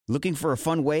Looking for a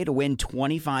fun way to win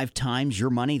 25 times your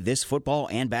money this football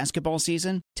and basketball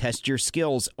season? Test your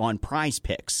skills on Prize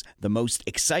Picks, the most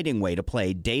exciting way to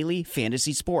play daily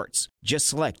fantasy sports. Just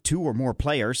select 2 or more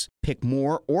players, pick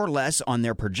more or less on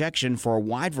their projection for a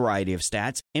wide variety of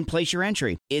stats, and place your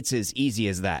entry. It's as easy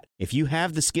as that. If you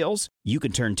have the skills, you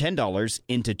can turn $10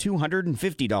 into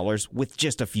 $250 with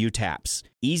just a few taps.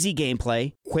 Easy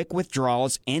gameplay, quick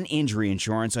withdrawals, and injury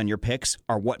insurance on your picks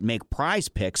are what make Prize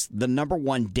Picks the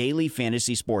 #1 daily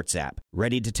fantasy sports app.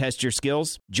 Ready to test your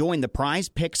skills? Join the Prize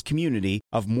Picks community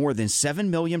of more than 7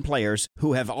 million players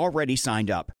who have already signed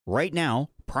up. Right now,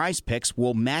 Prize Picks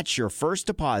will match your first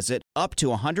deposit up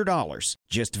to $100.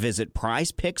 Just visit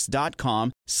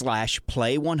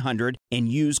prizepicks.com/play100 and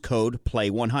use code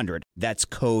PLAY100. That's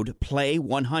code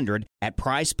PLAY100 at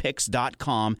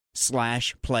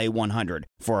prizepicks.com/play100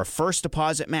 for a first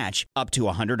deposit match up to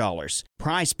 $100.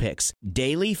 Prize Picks,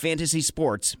 daily fantasy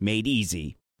sports made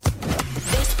easy.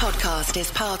 This podcast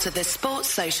is part of the Sports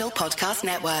Social Podcast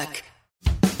Network.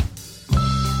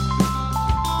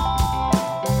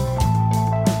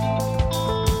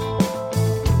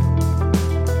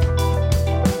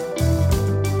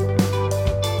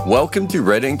 Welcome to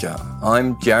Red Inker.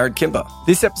 I'm Jared Kimber.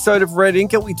 This episode of Red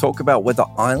Inker, we talk about whether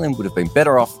Ireland would have been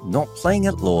better off not playing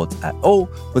at Lord's at all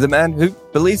with a man who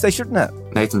believes they shouldn't have.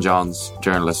 Nathan Johns,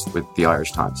 journalist with the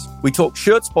Irish Times. We talk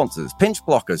shirt sponsors, pinch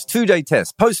blockers, 2-day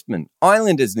tests, postmen,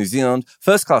 Islanders New Zealand,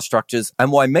 first-class structures,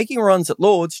 and why making runs at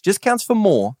Lord's just counts for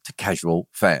more to casual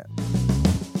fans.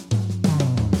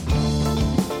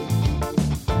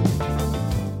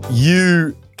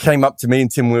 You came up to me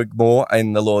and Tim Wigmore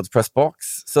in the Lord's press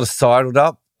box, sort of sidled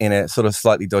up in a sort of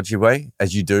slightly dodgy way,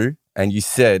 as you do, and you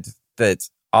said that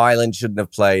Ireland shouldn't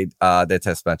have played their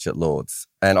test match at Lord's.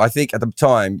 And I think at the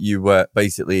time you were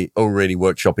basically already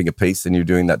workshopping a piece and you're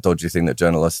doing that dodgy thing that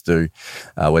journalists do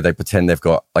where they pretend they've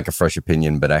got like a fresh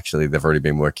opinion, but actually they've already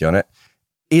been working on it.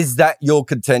 Is that your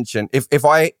contention? If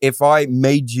I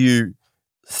made you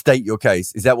state your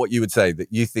case, is that what you would say, that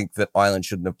you think that Ireland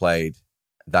shouldn't have played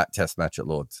that test match at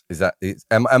Lord's?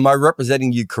 Am I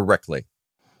representing you correctly?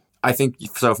 I think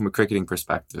so, from a cricketing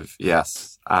perspective,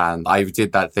 yes. And I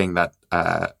did that thing that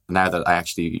now that I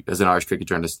actually, as an Irish cricket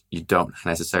journalist, you don't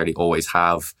necessarily always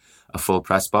have a full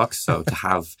press box. So to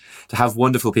have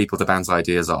wonderful people to bounce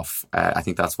ideas off, I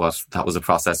think that was a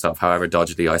process of however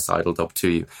dodgily I sidled up to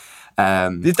you.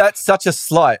 That's such a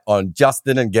slight on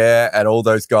Justin and Gare and all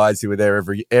those guys who were there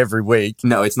every week.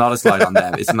 No, it's not a slight on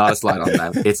them. It's not a slight on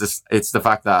them. It's the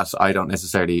fact that I don't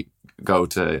necessarily go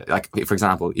to, like, for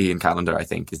example, Ian Callender, I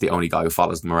think, is the only guy who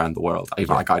follows them around the world. I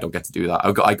don't get to do that.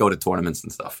 I go to tournaments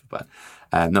and stuff, but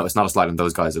no, it's not a slight on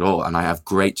those guys at all. And I have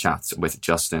great chats with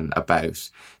Justin about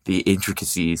the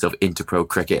intricacies of interpro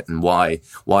cricket and why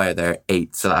are there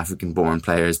 8 South African born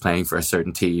players playing for a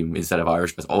certain team instead of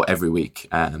Irish every week.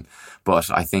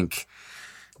 But I think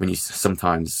when you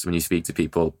speak to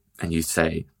people and you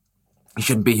say, you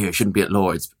shouldn't be here, you shouldn't be at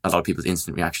Lord's, a lot of people's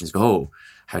instant reactions go, oh,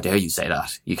 how dare you say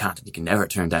that? You can never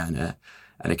turn down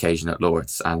an occasion at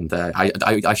Lord's. And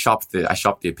I shopped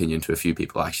the opinion to a few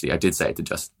people, actually. I did say it to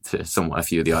a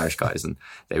few of the Irish guys, and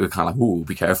they were kind of like, ooh,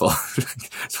 be careful.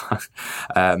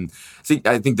 See,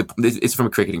 I think it's from a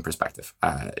cricketing perspective.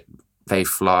 They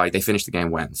finish the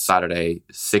game when? Saturday,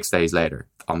 6 days later,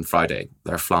 on Friday,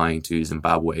 they're flying to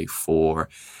Zimbabwe for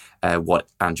what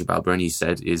Andrew Balbirnie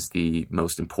said is the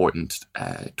most important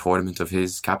tournament of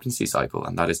his captaincy cycle,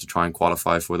 and that is to try and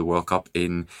qualify for the World Cup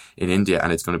in India,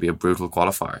 and it's going to be a brutal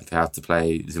qualifier. They have to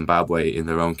play Zimbabwe in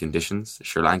their own conditions.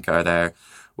 Sri Lanka are there.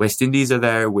 West Indies are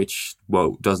there, which,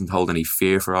 doesn't hold any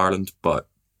fear for Ireland, but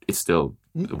it's still,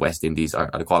 the West Indies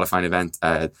are at a qualifying event.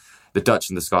 The Dutch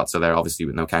and the Scots are there, obviously,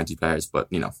 with no county players. But,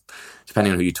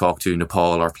 depending on who you talk to,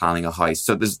 Nepal are planning a heist.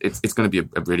 So it's going to be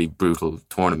a really brutal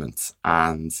tournament.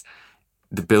 And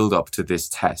the build-up to this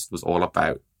test was all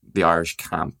about the Irish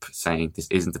camp saying this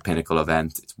isn't the pinnacle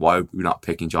event. It's why we're not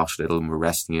picking Josh Little and we're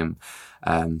resting him.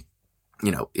 That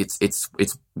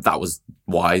was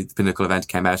why the pinnacle event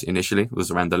came out initially. It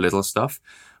was around the Little stuff.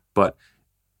 But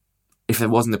if it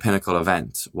wasn't the pinnacle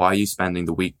event, why are you spending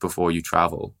the week before you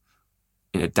travel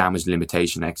in a damage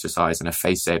limitation exercise and a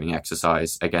face-saving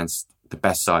exercise against the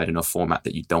best side in a format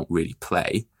that you don't really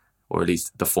play, or at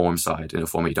least the form side in a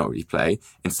format you don't really play,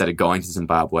 instead of going to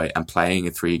Zimbabwe and playing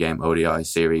a 3-game ODI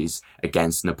series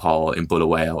against Nepal in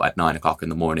Bulawayo at 9 o'clock in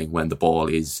the morning when the ball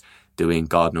is doing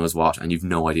God knows what and you've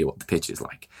no idea what the pitch is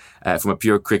like. From a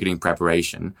pure cricketing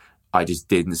preparation, I just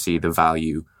didn't see the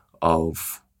value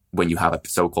of when you have a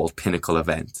so-called pinnacle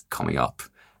event coming up,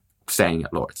 staying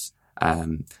at Lord's.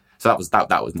 So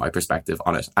that was my perspective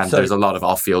on it. And there's a lot of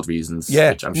off-field reasons,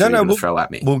 which I'm sure you're going to throw at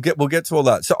me. We'll get to all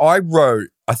that. So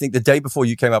I think the day before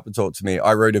you came up and talked to me,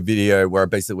 I wrote a video where I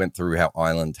basically went through how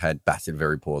Ireland had batted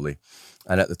very poorly.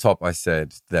 And at the top, I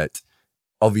said that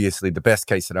obviously the best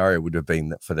case scenario would have been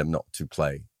that for them not to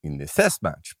play in this test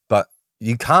match. But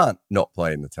you can't not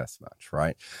play in the test match,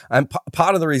 right? And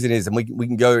part of the reason is, and we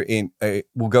can go in,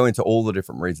 we'll go into all the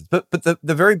different reasons, but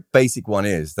the very basic one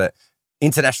is that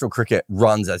international cricket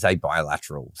runs as a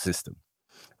bilateral system,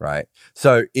 right?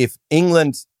 So if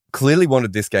England clearly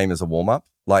wanted this game as a warm-up,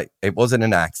 like it wasn't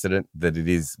an accident that it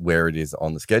is where it is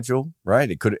on the schedule,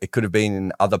 right? It could have been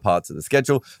in other parts of the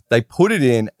schedule. They put it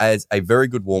in as a very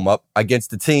good warm-up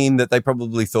against a team that they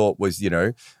probably thought was,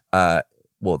 they're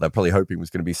probably hoping was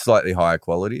going to be slightly higher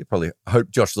quality. They probably hope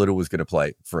Josh Little was going to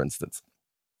play, for instance.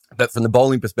 But from the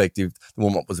bowling perspective, the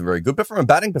warm-up wasn't very good. But from a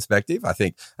batting perspective, I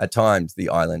think at times the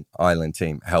Ireland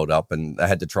team held up and they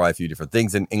had to try a few different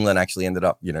things. And England actually ended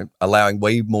up, allowing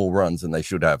way more runs than they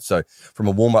should have. So from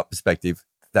a warm-up perspective,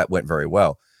 that went very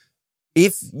well.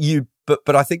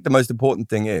 But I think the most important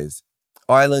thing is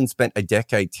Ireland spent a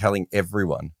decade telling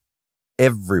everyone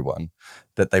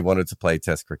that they wanted to play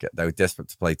Test cricket. They were desperate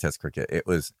to play Test cricket. It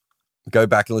was go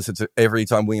back and listen to every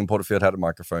time William Porterfield had a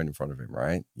microphone in front of him,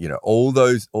 right? All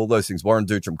those things. Warren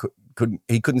Dootram couldn't.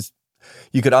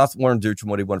 You could ask Warren Dootram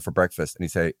what he wanted for breakfast, and he'd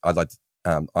say, "I'd like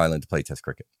Ireland to play Test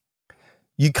cricket."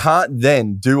 You can't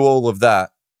then do all of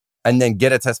that and then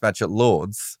get a Test match at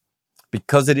Lords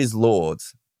because it is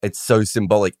Lords. It's so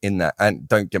symbolic in that. And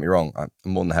don't get me wrong, I'm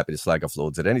more than happy to slag off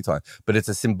Lords at any time, but it's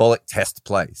a symbolic test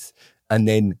place and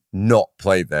then not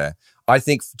play there. I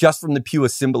think just from the pure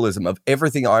symbolism of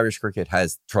everything Irish cricket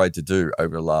has tried to do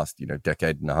over the last,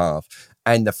 decade and a half,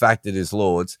 and the fact that it is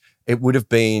Lords, it would have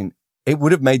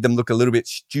made them look a little bit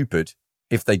stupid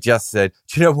if they just said,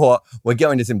 do you know what? We're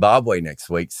going to Zimbabwe next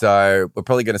week, so we're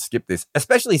probably going to skip this,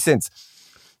 especially since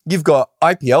you've got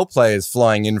IPL players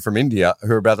flying in from India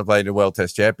who are about to play in a World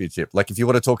Test Championship. Like, if you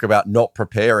want to talk about not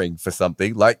preparing for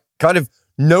something, like kind of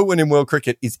no one in world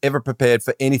cricket is ever prepared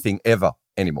for anything ever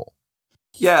anymore.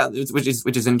 Yeah, which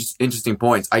is an interesting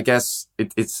point. I guess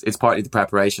it's partly the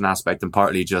preparation aspect and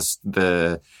partly just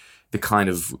the kind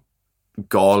of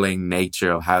galling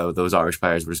nature of how those Irish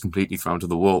players were just completely thrown to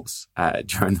the wolves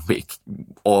during the week.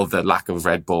 All the lack of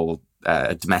Red Bull,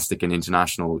 domestic and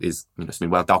international, is it's been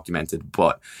well documented.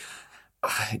 But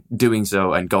doing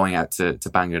so and going out to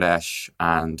Bangladesh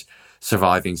and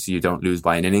surviving so you don't lose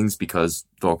by an innings because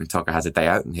Thorgan Tucker has a day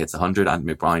out and hits 100 and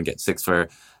McBride gets 6 for.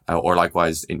 Or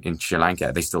likewise in Sri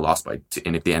Lanka, they still lost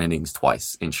in the end innings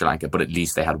twice in Sri Lanka, but at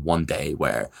least they had one day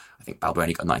where I think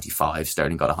Balbirnie got 95,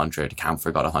 Sterling got 100,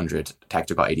 Camphor got 100,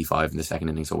 Tector got 85 in the second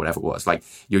innings or whatever it was. Like,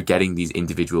 you're getting these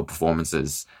individual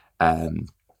performances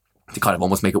to kind of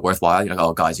almost make it worthwhile. You're like,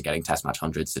 oh, guys are getting test match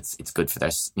hundreds. It's good for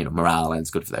their morale and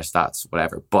it's good for their stats,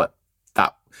 whatever. But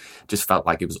that just felt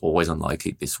like it was always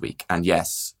unlikely this week. And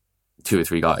yes, 2 or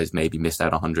 3 guys maybe missed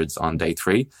out on hundreds on day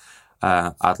 3.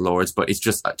 At Lords, but it's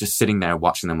just sitting there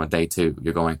watching them on day 2.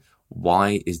 You're going,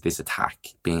 why is this attack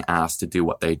being asked to do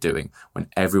what they're doing when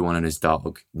everyone and his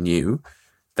dog knew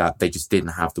that they just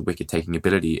didn't have the wicket taking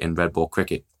ability in red ball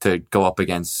cricket to go up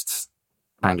against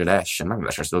Bangladesh, and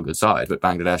Bangladesh are still a good side, but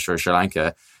Bangladesh or Sri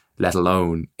Lanka, let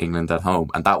alone England at home.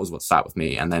 And that was what sat with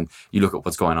me. And then you look at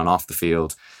what's going on off the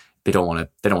field. They don't want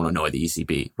to annoy the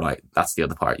ECB, right? That's the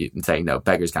other part. You can say, no,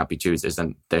 beggars can't be choosers.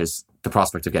 And there's the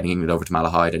prospect of getting England over to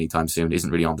Malahide anytime soon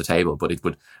isn't really on the table, but it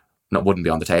wouldn't be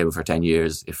on the table for 10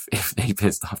 years if they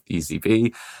pissed off the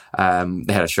ECB.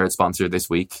 They had a shirt sponsor this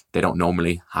week. They don't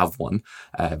normally have one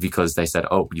because they said,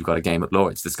 oh, you've got a game at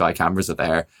Lords. The Sky cameras are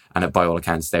there. And by all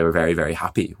accounts, they were very, very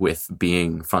happy with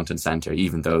being front and centre,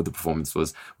 even though the performance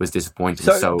was disappointing.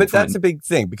 But that's a big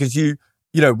thing because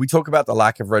we talk about the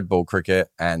lack of red ball cricket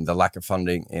and the lack of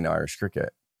funding in Irish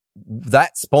cricket.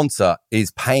 That sponsor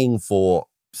is paying for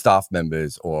staff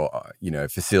members or,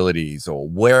 facilities or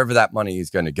wherever that money is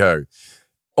going to go.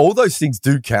 All those things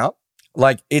do count.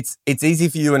 Like, it's easy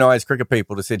for you and I as cricket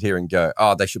people to sit here and go,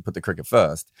 oh, they should put the cricket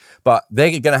first. But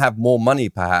they're going to have more money,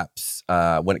 perhaps,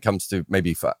 when it comes to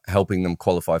maybe for helping them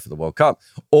qualify for the World Cup,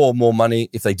 or more money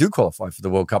if they do qualify for the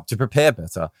World Cup to prepare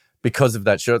better because of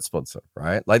that shirt sponsor,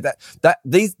 right? Like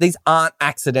these aren't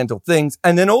accidental things.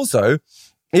 And then also,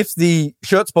 if the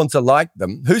shirt sponsor liked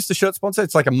them, who's the shirt sponsor?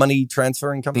 It's like a money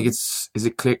transferring company. I think is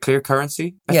it Clear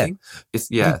Currency? I think.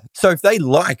 So if they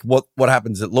like what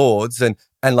happens at Lords and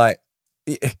like,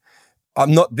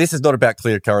 this is not about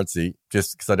Clear Currency,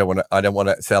 just because I don't want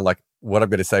to sound like what I'm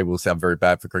going to say will sound very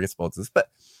bad for cricket sponsors. But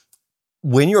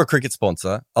when you're a cricket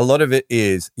sponsor, a lot of it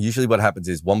is usually what happens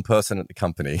is one person at the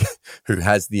company who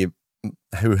has the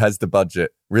who has the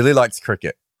budget, really likes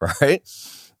cricket, right?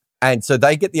 And so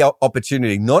they get the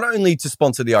opportunity not only to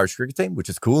sponsor the Irish cricket team, which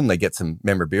is cool, and they get some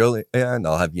memorabilia, and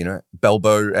they'll have,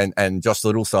 Belbo and Josh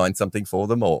Little sign something for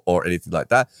them or anything like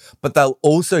that, but they'll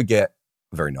also get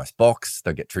a very nice box.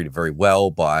 They'll get treated very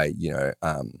well by,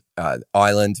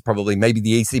 Ireland, probably. Maybe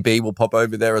the ECB will pop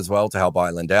over there as well to help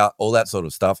Ireland out, all that sort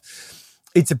of stuff.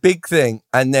 It's a big thing.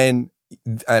 And then,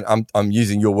 and I'm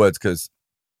using your words because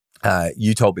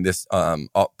you told me this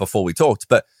before we talked,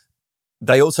 but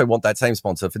they also want that same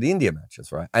sponsor for the India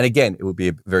matches, right? And again, it would be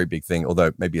a very big thing,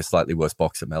 although maybe a slightly worse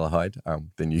box at Malahide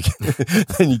than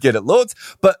you get at Lords.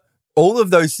 But all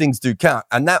of those things do count.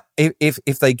 And that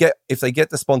if they get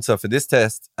the sponsor for this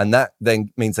test, and that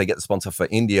then means they get the sponsor for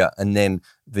India, and then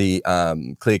the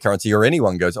Clear Currency or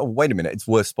anyone goes, oh, wait a minute, it's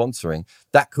worth sponsoring.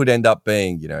 That could end up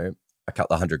being, a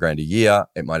couple of $100,000 a year.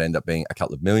 It might end up being a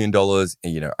couple of $1 million,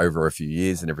 over a few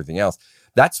years and everything else.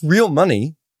 That's real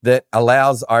money that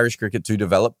allows Irish cricket to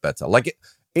develop better.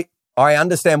 I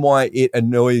understand why it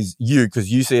annoys you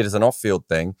because you see it as an off-field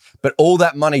thing, but all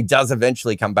that money does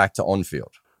eventually come back to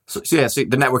on-field. So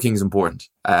the networking is important.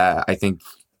 I think,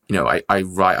 I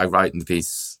write in the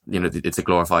piece, it's a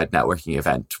glorified networking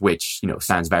event, which,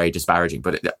 sounds very disparaging,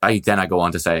 but I go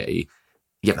on to say,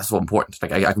 yeah, that's so important.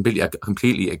 I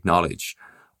completely acknowledge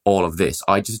all of this.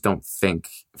 I just don't think,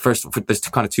 there's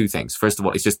kind of two things. First of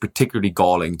all, it's just particularly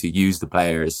galling to use the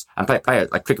players, and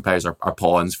players like cricket players are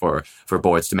pawns for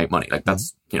boards to make money.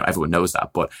 That's, everyone knows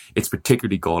that, but it's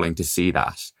particularly galling to see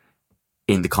that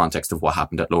in the context of what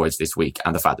happened at Lords this week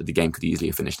and the fact that the game could easily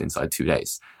have finished inside 2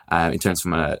 days. In terms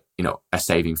from a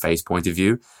saving face point of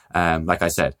view, like I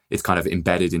said, it's kind of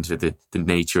embedded into the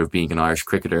nature of being an Irish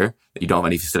cricketer that you don't have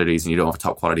any facilities and you don't have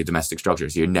top quality domestic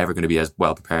structures. You're never going to be as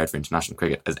well prepared for international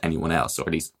cricket as anyone else, or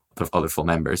at least other full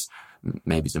members.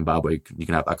 Maybe Zimbabwe, you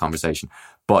can have that conversation.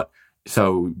 But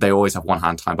so they always have one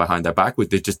hand tied behind their back.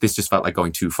 This just felt like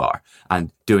going too far,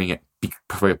 and doing it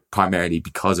primarily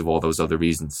because of all those other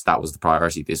reasons. That was the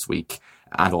priority this week.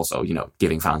 And also,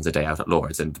 giving fans a day out at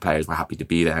Lords, and the players were happy to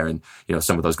be there. And,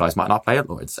 some of those guys might not play at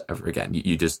Lords ever again.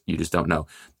 You just don't know.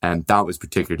 And that was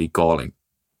particularly galling.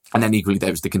 And then equally,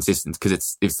 there was the consistency,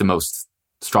 because it's the most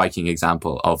striking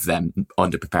example of them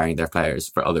underpreparing their players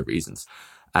for other reasons.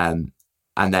 And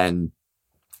then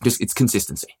just it's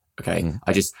consistency. Okay.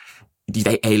 Mm.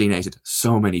 They alienated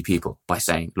so many people by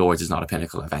saying Lords is not a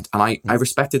pinnacle event. And I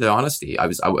respected their honesty. I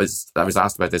was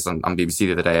asked about this on BBC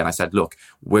the other day, and I said, look,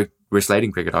 we're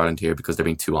slating Cricket Ireland here because they're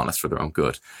being too honest for their own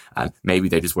good. And maybe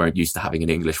they just weren't used to having an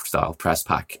English style press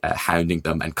pack hounding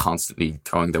them and constantly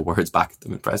throwing their words back at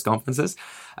them in press conferences.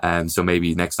 So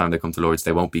maybe next time they come to Lords,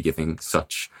 they won't be giving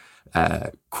such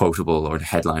quotable or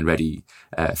headline ready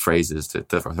phrases to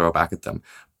throw back at them.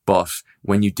 But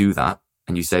when you do that,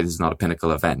 and you say this is not a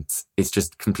pinnacle event, it's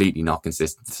just completely not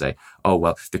consistent to say, oh,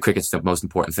 well, the cricket's the most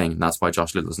important thing, and that's why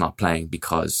Josh Little's not playing,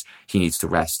 because he needs to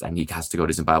rest and he has to go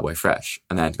to Zimbabwe fresh.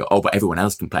 And then to go, oh, but everyone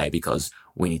else can play because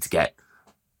we need to get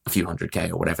a few $100,000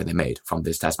 or whatever they made from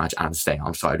this test match and stay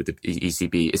on side with the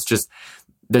ECB. It's just,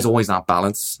 there's always that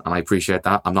balance, and I appreciate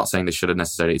that. I'm not saying they should have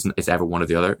necessarily, it's ever one or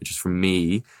the other. It's just, for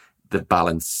me, the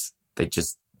balance, they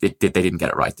didn't get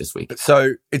it right this week.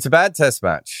 So it's a bad test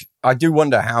match. I do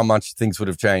wonder how much things would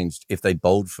have changed if they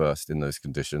bowled first in those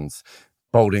conditions.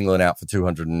 Bowled England out for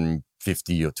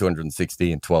 250 or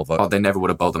 260 in 12 overs. Oh, they never would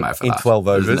have bowled them out for in that. 12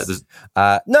 overs.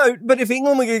 No, but if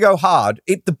England were going to go hard,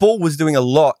 the ball was doing a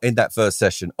lot in that first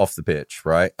session off the pitch,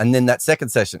 right? And then that second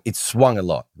session, it swung a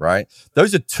lot, right?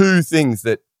 Those are two things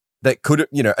that could have,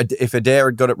 if Adair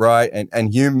had got it right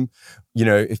and Hume,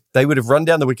 if they would have run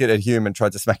down the wicket at Hume and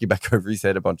tried to smack him back over his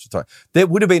head a bunch of times, there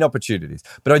would have been opportunities.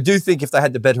 But I do think if they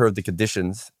had the better of the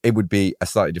conditions, it would be a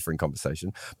slightly different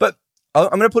conversation. But I'm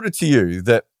going to put it to you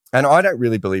that, and I don't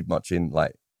really believe much in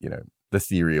the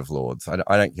theory of Lords.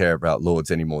 I don't care about Lords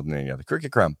any more than any other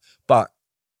cricket crumb. But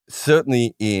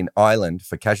certainly in Ireland,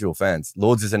 for casual fans,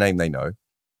 Lords is a name they know.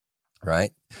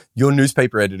 Right? Your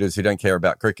newspaper editors who don't care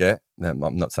about cricket, I'm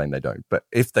not saying they don't, but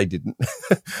if they didn't,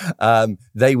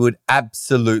 they would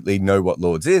absolutely know what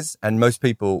Lords is. And most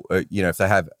people, if they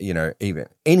have, even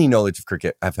any knowledge of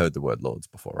cricket, have heard the word Lords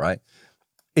before, right?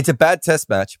 It's a bad test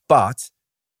match, but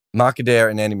Mark Adair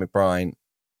and Andy McBride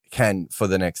can, for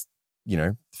the next,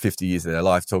 50 years of their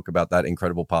life, talk about that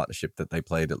incredible partnership that they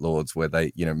played at Lords where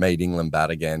they, made England bat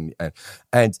again.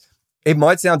 And it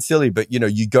might sound silly, but,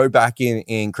 you go back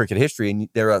in cricket history and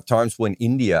there are times when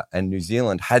India and New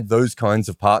Zealand had those kinds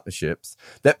of partnerships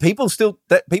that people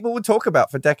would talk about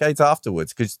for decades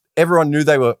afterwards because everyone knew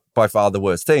they were by far the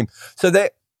worst team. So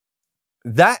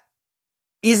that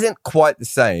isn't quite the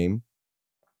same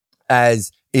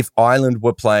as if Ireland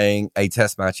were playing a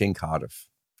test match in Cardiff,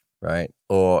 right?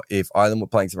 Or if Ireland were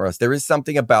playing somewhere else, there is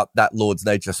something about that Lord's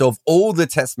nature. So of all the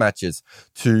test matches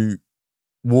to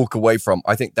walk away from,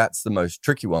 I think that's the most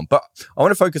tricky one. But I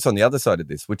want to focus on the other side of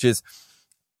this, which is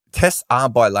tests are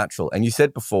bilateral. And you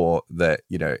said before that,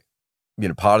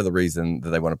 part of the reason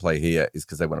that they want to play here is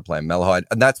because they want to play in Malahide.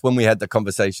 And that's when we had the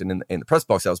conversation in the press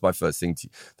box. That was my first thing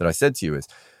that I said to you is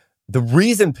the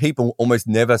reason people almost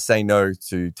never say no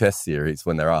to test series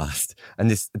when they're asked,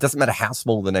 and it doesn't matter how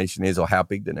small the nation is or how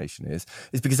big the nation is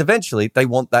because eventually they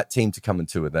want that team to come and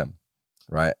tour them,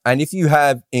 right? And if you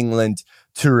have England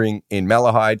touring in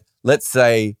Malahide, let's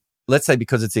say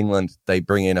because it's England, they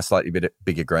bring in a slightly bit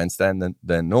bigger grandstand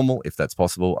than normal, if that's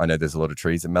possible. I know there's a lot of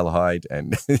trees in Malahide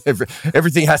and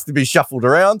everything has to be shuffled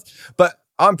around, but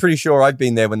I'm pretty sure I've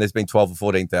been there when there's been 12 or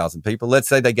 14,000 people. Let's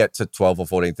say they get to 12 or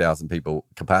 14,000 people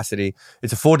capacity.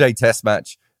 It's a 4-day test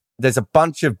match. There's a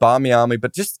bunch of Barmy Army,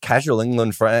 but just casual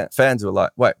England fans who are like,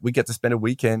 wait, we get to spend a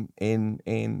weekend in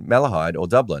Malahide or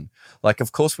Dublin. Like,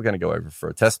 of course we're going to go over for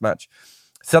a test match.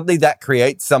 Suddenly that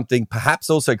creates something, perhaps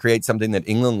also creates something that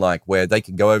England like, where they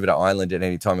can go over to Ireland at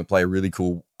any time and play a really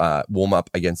cool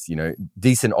warm-up against,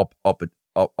 decent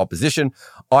opposition.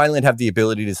 Ireland have the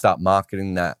ability to start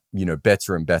marketing that,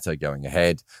 better and better going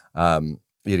ahead,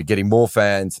 getting more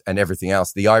fans and everything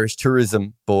else. The Irish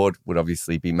Tourism Board would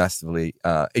obviously be massively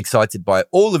excited by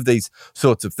all of these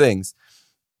sorts of things.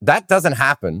 That doesn't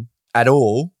happen at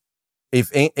all.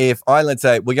 If Ireland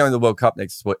say, we're going to the World Cup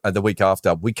the week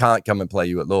after, we can't come and play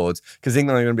you at Lord's, because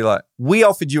England are going to be like, we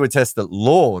offered you a test at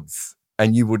Lord's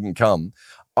and you wouldn't come.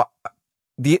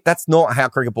 That's not how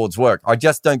cricket boards work. I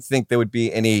just don't think there would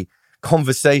be any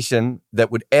conversation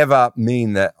that would ever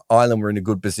mean that Ireland were in a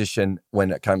good position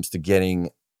when it comes to getting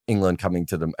England coming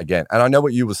to them again. And I know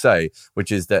what you will say,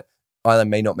 which is that Ireland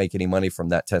may not make any money from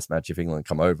that test match if England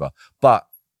come over. But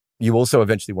you also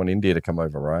eventually want India to come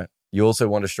over, right? You also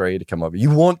want Australia to come over.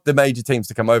 You want the major teams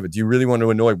to come over. Do you really want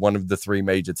to annoy one of the 3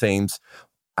 major teams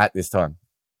at this time?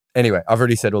 Anyway, I've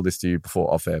already said all this to you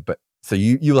before off air, but so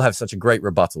you will have such a great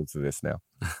rebuttal to this now.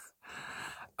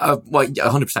 Well,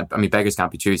 100%. I mean, beggars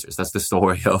can't be choosers. That's the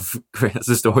story of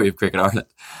Cricket Ireland.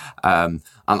 And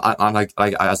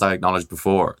like as I acknowledged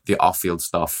before, the off-field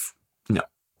stuff.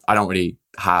 I don't really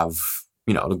have.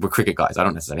 We're cricket guys. I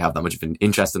don't necessarily have that much of an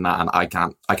interest in that, and I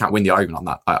can't win the argument on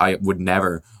that. I would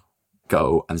never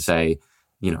go and say,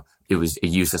 it was a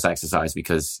useless exercise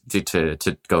because to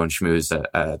go and schmooze the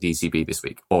ECB this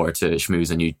week, or to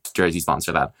schmooze a new jersey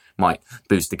sponsor that might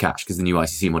boost the cash because the new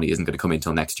ICC money isn't going to come in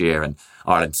until next year, and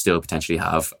Ireland still potentially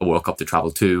have a World Cup to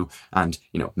travel to, and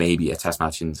maybe a test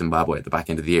match in Zimbabwe at the back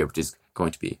end of the year, which is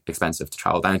going to be expensive to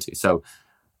travel down to. So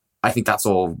I think that's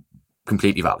all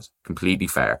completely valid, completely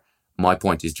fair. My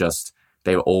point is just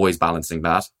they were always balancing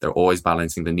that. They're always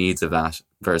balancing the needs of that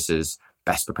versus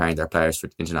best preparing their players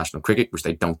for international cricket, which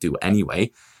they don't do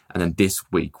anyway. And then this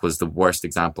week was the worst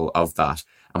example of that.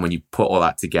 And when you put all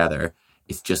that together,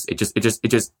 it just,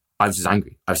 I was just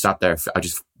angry. I sat there. I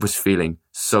just was feeling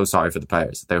so sorry for the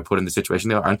players. They were put in the situation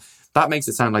they are. And that makes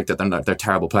it sound like that they're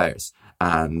terrible players.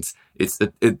 And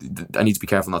I need to be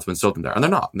careful not to insult them there. And they're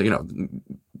not,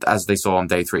 as they saw on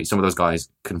day 3, some of those guys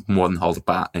can more than hold a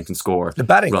bat and can score. The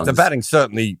batting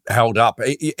certainly held up.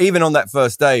 Even on that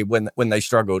first day when they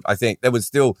struggled, I think there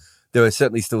were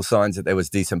certainly still signs that there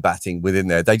was decent batting within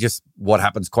there. What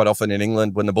happens quite often in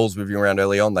England when the ball's moving around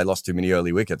early on, they lost too many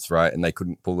early wickets, right? And they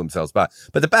couldn't pull themselves back.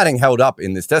 But the batting held up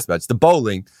in this test match. The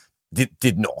bowling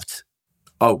did not.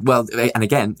 Oh, well, and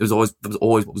again, it was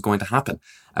always what was going to happen.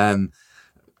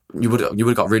 You would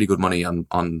have got really good money on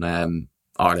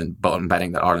Ireland, but I'm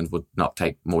betting that Ireland would not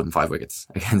take more than 5 wickets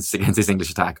against this English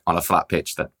attack on a flat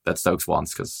pitch that Stokes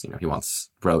wants, because he wants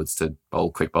Rhodes to bowl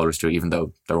quick bowlers too, even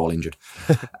though they're all injured.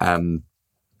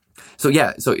 So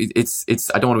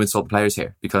it's I don't want to insult the players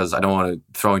here, because I don't want to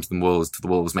throw into the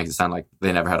wolves makes it sound like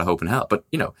they never had a hope in hell. But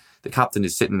the captain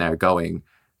is sitting there going,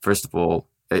 first of all,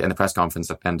 in the press conference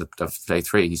at the end of day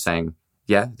 3, he's saying,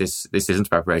 yeah, this isn't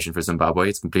preparation for Zimbabwe.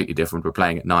 It's completely different. We're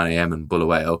playing at 9 a.m. in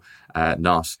Bulawayo,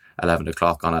 not 11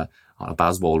 o'clock on a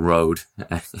Baswall road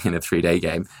in a 3-day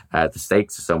game. The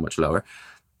stakes are so much lower.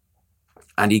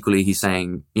 And equally, he's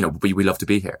saying, we love to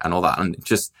be here and all that. And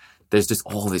there's just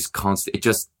all this constant,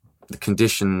 the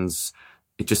conditions,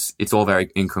 it's all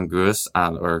very incongruous,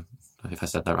 or if I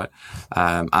said that right.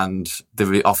 And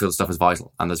the off-field stuff is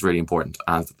vital, and that's really important.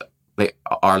 And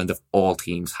Ireland, of all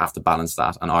teams, have to balance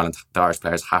that, and the Irish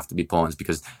players have to be pawns,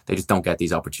 because they just don't get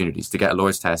these opportunities. To get a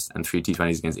Lord's Test and 3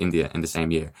 T20s against India in the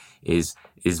same year is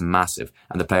massive,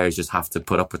 and the players just have to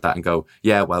put up with that and go,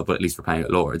 yeah, well, but at least we're playing at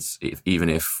Lord's, even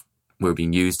if we're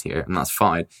being used here, and that's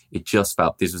fine. It just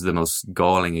felt this was the most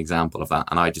galling example of that.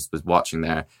 And I just was watching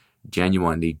there,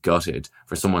 genuinely gutted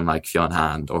for someone like Fionn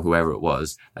Hand or whoever it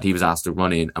was, that he was asked to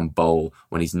run in and bowl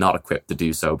when he's not equipped to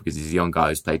do so because he's a young guy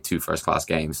who's played 2 first-class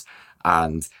games.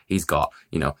 And he's got,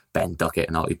 Ben Duckett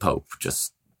and Ollie Pope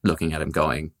just looking at him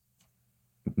going,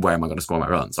 where am I going to score my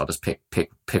runs? I'll just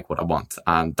pick what I want.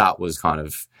 And that was kind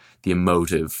of the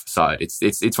emotive side.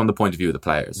 It's from the point of view of the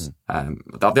players.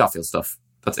 The off-field stuff,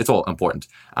 it's all important.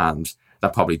 And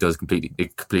that probably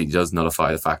completely does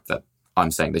nullify the fact that I'm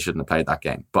saying they shouldn't have played that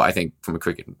game. But I think from a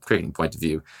cricketing point of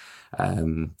view,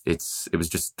 it was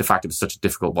just the fact it was such a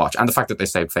difficult watch. And the fact that they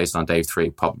stayed faced on day 3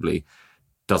 probably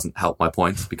doesn't help my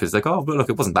point, because but look,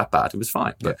 it wasn't that bad. It was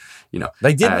fine. But,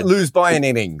 they didn't lose by an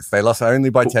innings. They lost only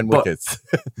by 10 wickets.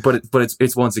 but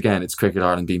it's once again, it's Cricket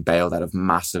Ireland being bailed out of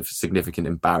massive, significant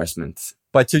embarrassment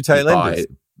by 2 tail enders.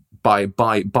 By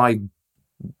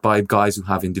guys who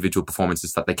have individual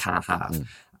performances that they can't have.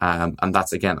 And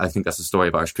that's, again, I think that's the story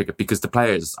of Irish cricket, because the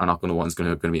players are not going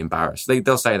to be embarrassed.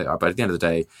 They'll say they are, but at the end of the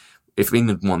day, if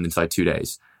England won inside 2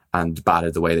 days and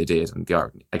batted the way they did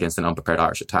against an unprepared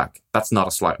Irish attack, that's not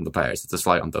a slight on the players. It's a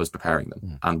slight on those preparing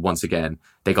them. And once again,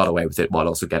 they got away with it while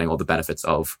also getting all the benefits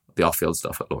of the off-field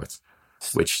stuff at Lord's,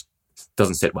 which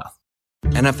doesn't sit well.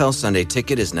 NFL Sunday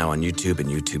Ticket is now on YouTube and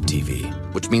YouTube TV,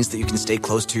 which means that you can stay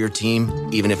close to your team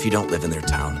even if you don't live in their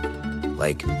town.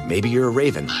 Like, maybe you're a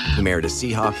Raven who married a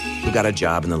Seahawk who got a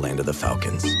job in the land of the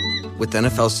Falcons. With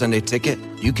NFL Sunday Ticket,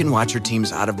 you can watch your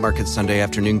team's out-of-market Sunday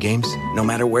afternoon games no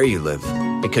matter where you live,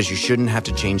 because you shouldn't have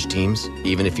to change teams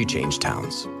even if you change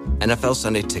towns. NFL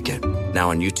Sunday Ticket,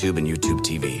 now on YouTube and YouTube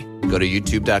TV. Go to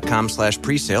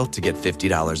youtube.com/presale to get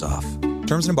 $50 off.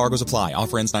 Terms and embargoes apply.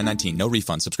 Offer ends 9/19. No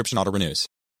refund. Subscription auto renews.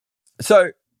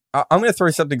 So I'm going to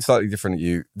throw something slightly different at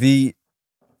you.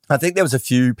 I think there was a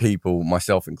few people,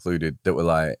 myself included, that were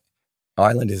like,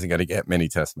 Ireland isn't going to get many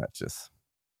test matches,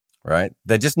 right?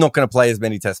 They're just not going to play as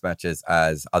many test matches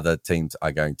as other teams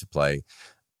are going to play.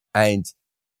 And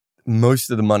most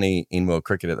of the money in world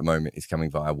cricket at the moment is coming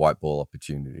via white ball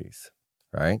opportunities,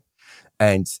 right?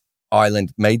 And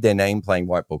Ireland made their name playing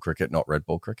white ball cricket, not red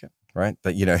ball cricket, right?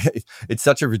 But, it's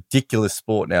such a ridiculous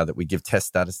sport now that we give test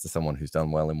status to someone who's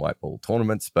done well in white ball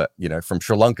tournaments. But, from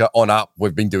Sri Lanka on up,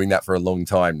 we've been doing that for a long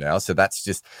time now. So that's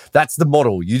the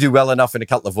model. You do well enough in a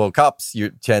couple of World Cups,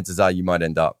 chances are you might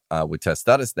end up with test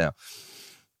status now.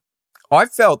 I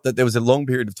felt that there was a long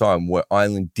period of time where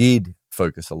Ireland did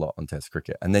focus a lot on test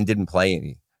cricket and then didn't play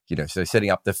any, so setting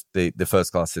up the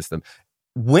first class system.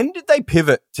 When did they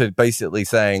pivot to basically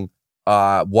saying,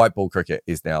 white ball cricket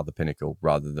is now the pinnacle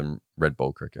rather than red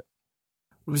ball cricket?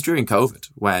 It was during COVID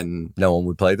when no one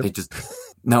would play them.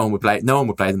 No one would play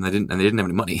them. They didn't have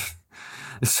any money.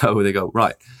 So they go,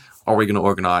 right, are we going to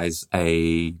organise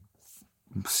a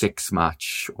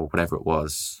 6-match or whatever it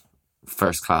was,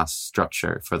 first class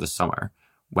structure for the summer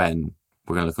when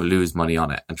we're going to lose money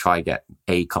on it and try to get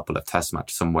a couple of test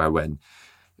matches somewhere when,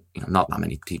 not that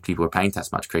many people were playing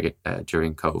test match cricket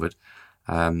during COVID.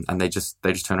 And they just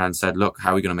turned around and said, look,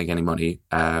 how are we going to make any money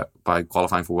by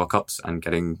qualifying for World Cups and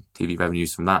getting TV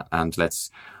revenues from that? And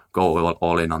let's go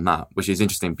all in on that, which is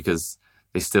interesting because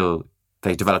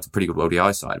they developed a pretty good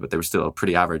ODI side, but they were still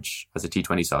pretty average as a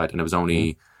T20 side. And it was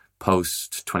only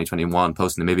post 2021,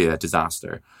 post Namibia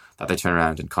disaster, that they turn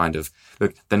around and kind of,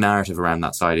 look, the narrative around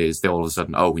that side is they all of a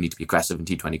sudden, we need to be aggressive in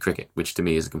T20 cricket, which to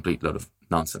me is a complete load of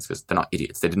nonsense because they're not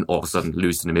idiots. They didn't all of a sudden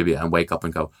lose to Namibia and wake up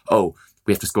and go,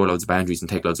 we have to score loads of boundaries and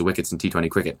take loads of wickets in T20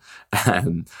 cricket.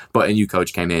 But a new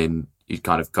coach came in, he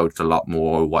kind of coached a lot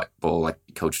more white ball, like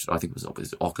he coached, I think it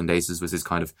was Auckland Aces was his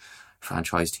kind of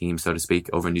franchise team, so to speak,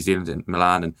 over in New Zealand in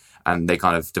Milan. And they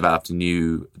kind of developed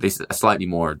a slightly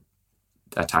more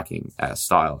attacking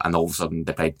style, and all of a sudden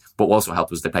they played, but what also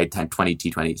helped was they played 20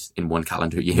 T20s in one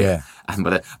calendar year. And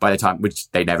by the time, which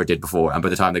they never did before, and by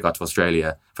the time they got to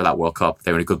Australia for that World Cup,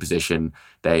 they were in a good position.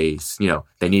 They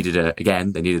needed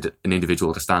an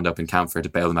individual to stand up in Camphor to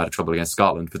bail them out of trouble against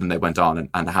Scotland, but then they went on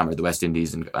and hammered the West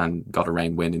Indies and got a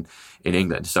rain win in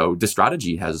England. So the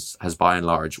strategy has by and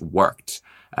large worked.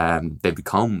 They've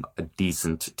become a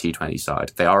decent T20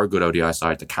 side. They are a good ODI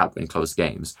side that can't win close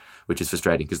games, which is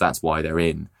frustrating because that's why they're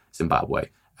in Zimbabwe.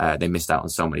 They missed out on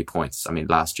so many points. I mean,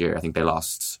 last year, I think they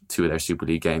lost 2 of their Super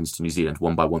League games to New Zealand,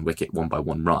 1 by 1 wicket, 1 by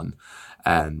 1 run.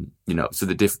 So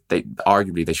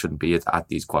arguably they shouldn't be at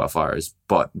these qualifiers,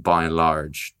 but by and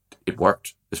large, it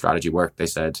worked. The strategy worked. They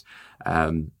said,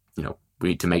 we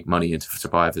need to make money and to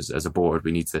survive as a board.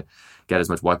 We need to get as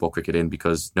much white ball cricket in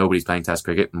because nobody's playing test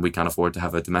cricket and we can't afford to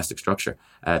have a domestic structure.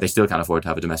 They still can't afford to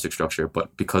have a domestic structure,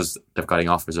 but because they're getting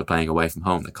offers of playing away from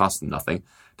home that cost them nothing,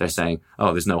 they're saying,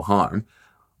 there's no harm.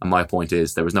 And my point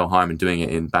is there was no harm in doing it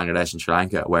in Bangladesh and Sri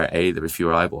Lanka, where A, there were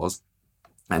fewer eyeballs,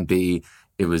 and B,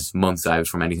 it was months out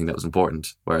from anything that was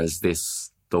important. Whereas the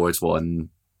Lord's one,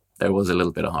 there was a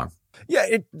little bit of harm.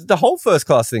 Yeah, the whole first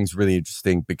class thing's really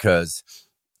interesting because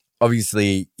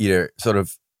obviously, sort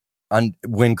of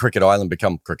when Cricket Island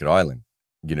become Cricket Island,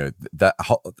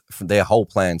 their whole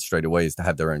plan straight away is to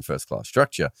have their own first class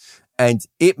structure. And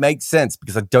it makes sense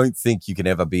because I don't think you can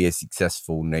ever be a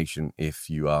successful nation if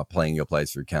you are playing your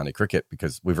players through county cricket,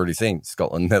 because we've already seen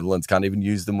Scotland, Netherlands can't even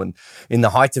use them when in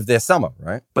the height of their summer,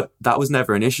 right? But that was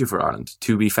never an issue for Ireland.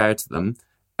 To be fair to them,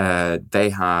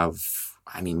 they have...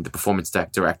 the performance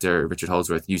director, Richard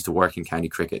Holdsworth, used to work in county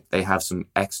cricket. They have some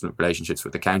excellent relationships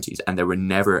with the counties, and there were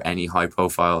never any high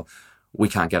profile, we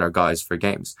can't get our guys for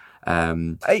games.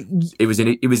 It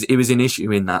was an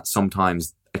issue in that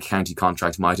sometimes a county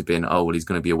contract might have been, he's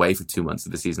going to be away for 2 months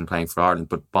of the season playing for Ireland.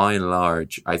 But by and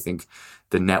large, I think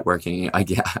the networking,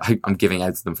 I'm giving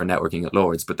out to them for networking at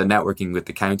Lords, but the networking with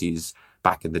the counties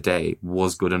back in the day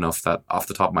was good enough that off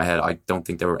the top of my head, I don't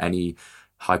think there were any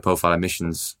high profile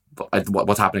omissions. But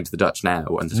what's happening to the Dutch now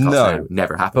and the Scots now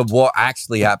never happened. But what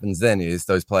actually happens then is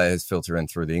those players filter in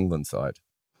through the England side,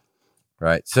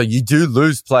 right? So you do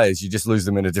lose players, you just lose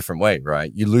them in a different way, right?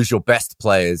 You lose your best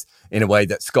players in a way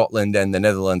that Scotland and the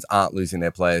Netherlands aren't losing their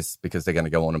players because they're going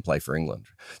to go on and play for England.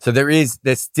 So there's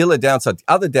still a downside. The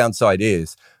other downside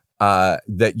is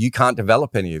that you can't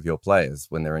develop any of your players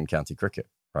when they're in county cricket,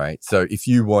 right? So if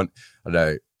you want,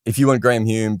 if you want Graham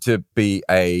Hume to be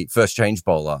a first change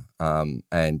bowler,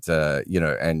 and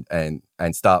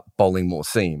start bowling more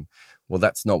seam, well,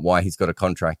 that's not why he's got a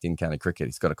contract in county cricket.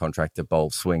 He's got a contract to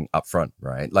bowl swing up front,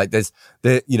 right? Like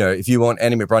if you want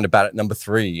Andy McBride to bat at number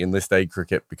 3 in List A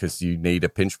cricket because you need a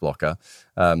pinch blocker,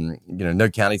 no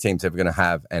county team's ever going to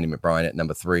have Andy McBride at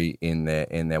number 3 in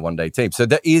their one day team. So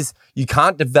you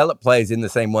can't develop players in the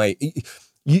same way.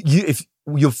 If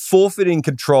you're forfeiting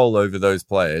control over those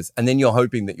players, and then you're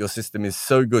hoping that your system is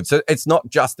so good. So it's not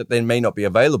just that they may not be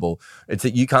available; it's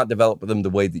that you can't develop them the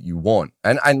way that you want.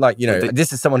 And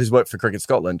this is someone who's worked for Cricket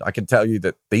Scotland. I can tell you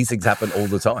that these things happen all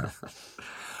the time.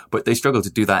 But they struggle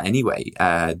to do that anyway.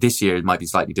 This year it might be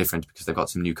slightly different because they've got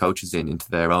some new coaches into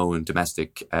their own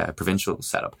domestic provincial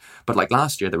setup. But like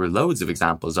last year, there were loads of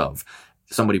examples of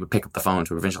somebody would pick up the phone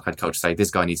to a provincial head coach, say,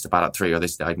 this guy needs to bat at 3 or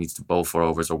this guy needs to bowl 4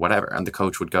 overs or whatever. And the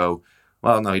coach would go,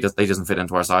 well, no, he doesn't fit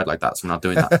into our side like that, so we're not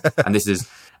doing that. and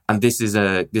this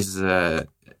is an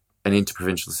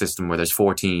interprovincial system where there's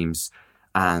 4 teams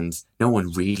and no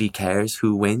one really cares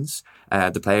who wins.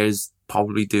 The players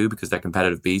probably do because they're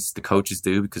competitive beasts. The coaches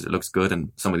do because it looks good,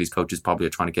 and some of these coaches probably are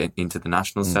trying to get into the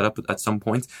national setup at some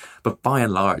point. But by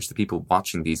and large, the people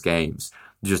watching these games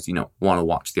just, want to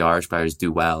watch the Irish players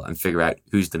do well and figure out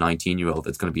who's the 19-year-old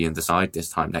that's going to be in the side this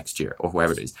time next year or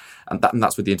whoever it is. And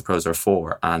that's what the Interpros are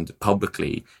for. And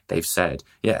publicly, they've said,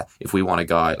 if we want a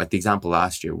guy, like the example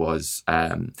last year was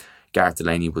Gareth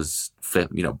Delaney was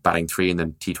batting 3 in the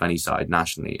T20 side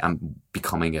nationally and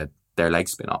becoming their leg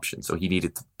spin option. So he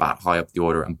needed to bat high up the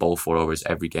order and bowl 4 overs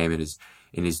every game in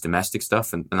his domestic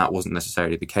stuff, and that wasn't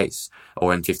necessarily the case.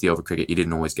 Or in 50 over cricket, you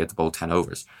didn't always get to bowl 10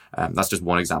 overs. That's just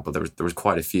one example. There was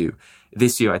quite a few.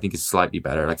 This year, I think it's slightly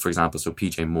better. Like, for example, so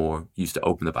PJ Moore used to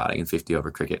open the batting in 50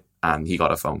 over cricket, and he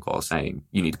got a phone call saying,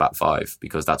 you need to bat 5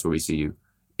 because that's where we see you,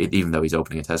 even though he's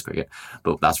opening a test cricket,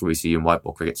 but that's where we see you in white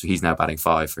ball cricket. So he's now batting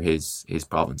 5 for his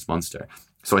province, Munster.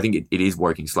 So I think it is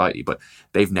working slightly, but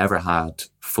they've never had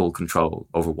full control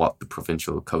over what the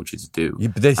provincial coaches do. Yeah,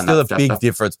 but there's still a big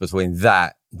difference between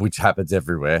that, which happens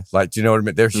everywhere. Like, do you know what I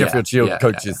mean? There are Sheffield Shield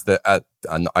coaches that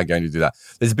are not going to do that.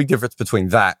 There's a big difference between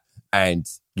that and,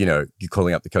 you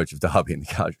calling up the coach of Derby, and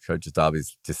the coach of Derby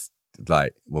is just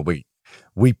like, well,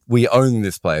 we own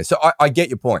this player. So I get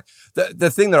your point. The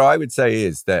thing that I would say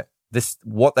is that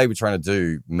what they were trying to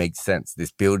do makes sense.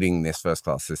 This building this first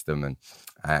class system and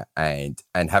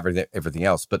having everything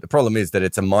else. But the problem is that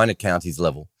it's a minor counties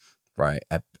level, right?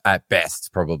 At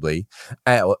best, probably.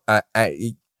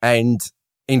 And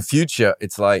in future,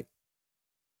 it's like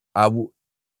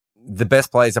the best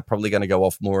players are probably going to go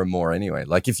off more and more anyway.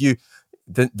 Like if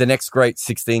the next great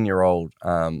 16-year-old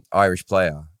Irish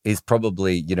player is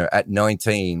probably, at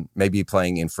 19, maybe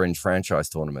playing in fringe franchise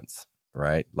tournaments,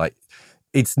 right? Like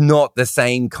it's not the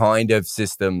same kind of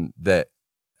system that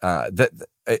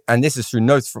and this is through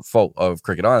no fault of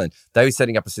Cricket Island. They were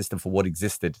setting up a system for what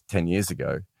existed 10 years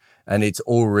ago, and it's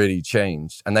already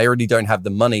changed. And they already don't have the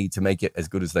money to make it as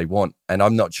good as they want. And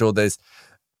I'm not sure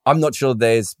I'm not sure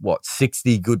there's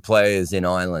 60 good players in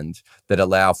Ireland that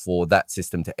allow for that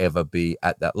system to ever be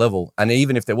at that level. And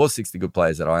even if there was 60 good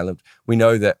players at Ireland, we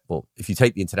know that, if you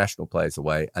take the international players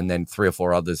away and then 3 or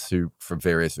 4 others who, for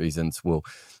various reasons,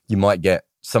 you might get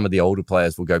some of the older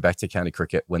players will go back to county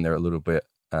cricket when they're a little bit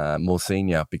more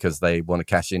senior because they want to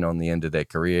cash in on the end of their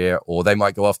career, or they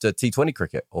might go off to T20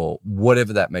 cricket or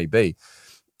whatever that may be.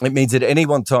 It means that at any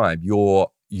one time,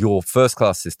 your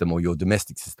first-class system or your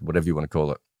domestic system, whatever you want to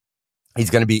call it, is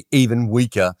going to be even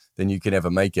weaker than you can ever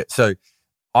make it. So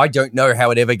I don't know how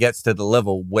it ever gets to the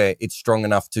level where it's strong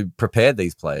enough to prepare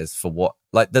these players for what,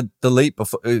 like the leap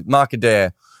before. Mark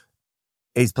Adair,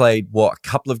 he's played a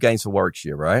couple of games for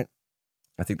Warwickshire, right?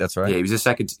 I think that's right. Yeah, he's a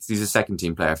second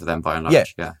team player for them by and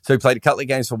large. Yeah. So he played a couple of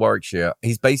games for Warwickshire.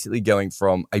 He's basically going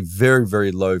from a very,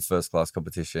 very low first-class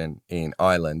competition in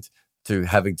Ireland to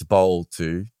having to bowl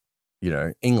to,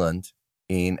 England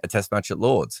in a test match at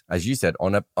Lords, as you said,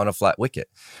 on a flat wicket.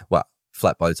 Well,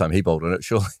 flat by the time he bowled on it,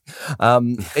 surely.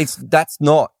 That's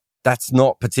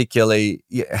not particularly.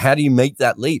 How do you make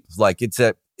that leap? Like it's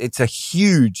a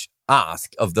huge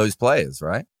ask of those players,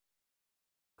 right?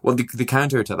 Well, the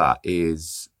counter to that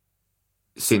is,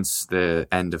 since the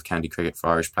end of county cricket for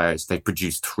Irish players, they've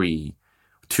produced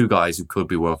 2 guys who could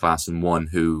be world class and 1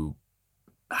 who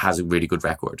has a really good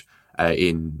record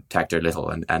in Tector, Little,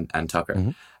 and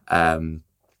Tucker. Mm-hmm.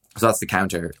 So that's the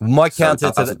counter. My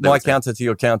counter to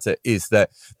your counter is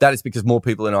that is because more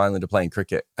people in Ireland are playing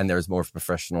cricket and there is more of a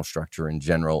professional structure in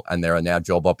general, and there are now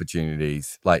job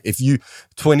opportunities. Like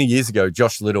 20 years ago,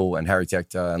 Josh Little and Harry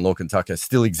Tector and Lorcan Tucker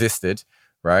still existed,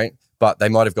 right? But they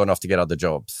might have gone off to get other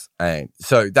jobs. And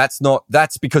so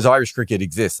that's because Irish cricket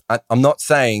exists. I'm not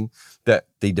saying that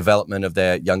the development of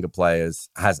their younger players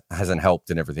hasn't helped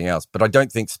and everything else, but I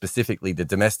don't think specifically the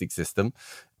domestic system,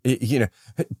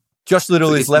 Josh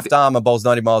Little is left arm and bowls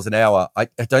 90 miles an hour. I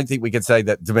don't think we can say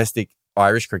that domestic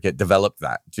Irish cricket developed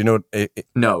that. Do you know?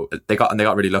 No, they got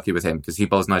really lucky with him because he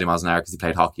bowls 90 miles an hour because he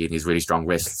played hockey and he's really strong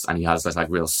wrists and he has this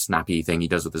real snappy thing he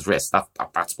does with his wrists.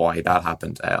 That's why that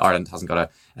happened. Ireland hasn't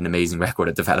got an amazing record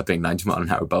at developing 90 mile an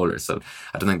hour bowlers, so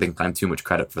I don't think they can claim too much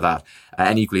credit for that.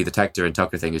 And equally, the Tector and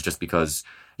Tucker thing is just because,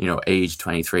 age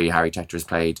 23, Harry Tector has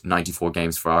played 94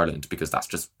 games for Ireland because that's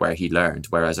just where he learned.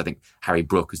 Whereas I think Harry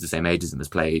Brook, who's the same age as him, has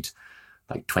played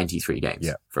 23 games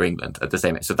for England at the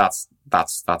same age. So that's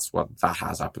what that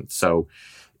has happened. So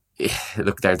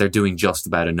look, they're doing just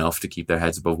about enough to keep their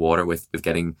heads above water with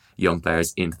getting young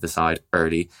players into the side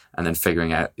early and then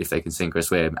figuring out if they can sink or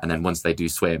swim. And then once they do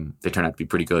swim, they turn out to be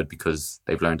pretty good because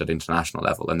they've learned at international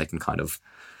level and they can kind of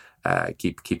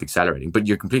keep accelerating. But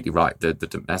you're completely right. The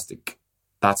domestic,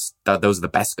 those are the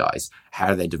best guys. How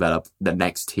do they develop the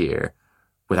next tier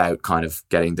without kind of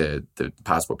getting the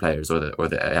passport players or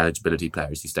the eligibility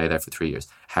players who stay there for 3 years?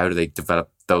 How do they develop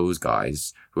those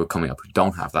guys who are coming up who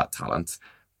don't have that talent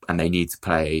and they need to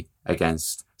play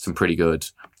against some pretty good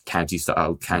county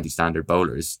standard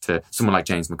bowlers, to someone like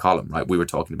James McCollum, right? We were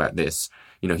talking about this.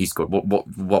 He scored,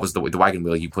 what was the wagon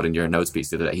wheel you put in your notes piece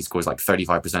the other day? He scores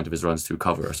 35% of his runs through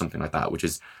cover or something like that, which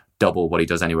is double what he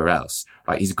does anywhere else,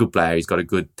 right? He's a good player. He's got a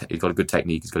good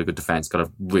technique. He's got a good defense. He's got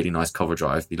a really nice cover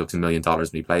drive. He looks $1 million when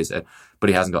he plays it, but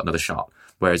he hasn't got another shot.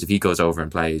 Whereas if he goes over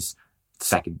and plays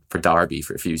second for Derby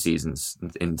for a few seasons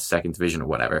in second division or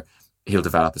whatever, he'll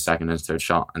develop a second and third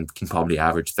shot and can probably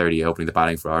average 30 opening the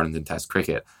batting for Ireland in Test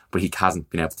cricket. But he hasn't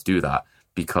been able to do that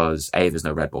because A, there's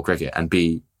no red ball cricket, and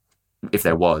B, if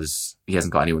there was, he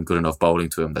hasn't got anyone good enough bowling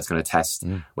to him that's going to test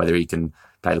whether he can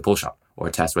play the pull shot or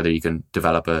test whether he can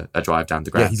develop a drive down the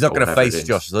ground. Yeah, he's not going to face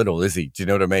Josh Little, is he? Do you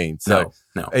know what I mean? So,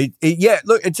 no.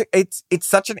 Look, it's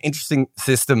such an interesting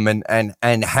system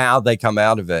and how they come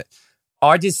out of it.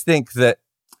 I just think that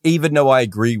even though I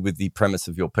agree with the premise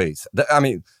of your piece, I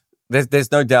mean,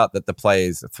 there's no doubt that the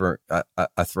players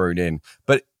are thrown in,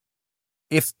 but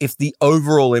if the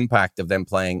overall impact of them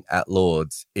playing at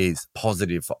Lords is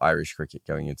positive for Irish cricket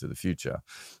going into the future,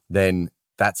 then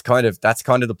that's kind of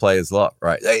the players' lot,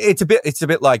 right? It's a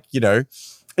bit like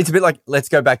let's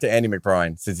go back to Andy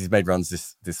McBride since he's made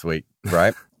runs this week,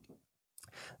 right?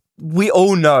 We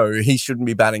all know he shouldn't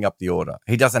be batting up the order.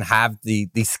 He doesn't have the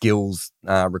skills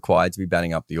required to be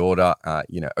batting up the order.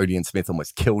 Odean Smith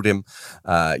almost killed him.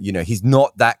 He's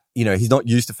not that. He's not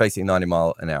used to facing 90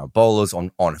 mile an hour bowlers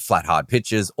on flat hard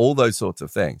pitches, all those sorts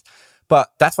of things. But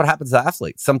that's what happens to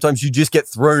athletes. Sometimes you just get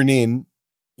thrown in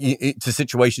to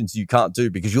situations you can't do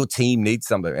because your team needs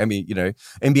somebody. I mean,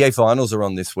 NBA finals are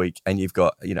on this week, and you've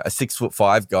got a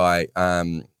 6'5" guy.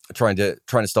 trying to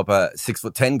stop a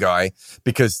 6'10" guy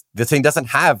because the team doesn't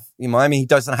have in Miami. He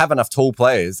doesn't have enough tall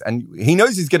players, and he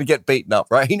knows he's going to get beaten up.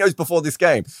 Right? He knows before this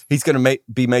game he's going to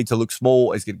be made to look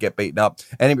small. He's going to get beaten up.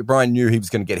 Andy McBride knew he was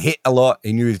going to get hit a lot.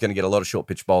 He knew he was going to get a lot of short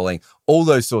pitch bowling. All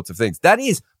those sorts of things. That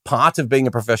is part of being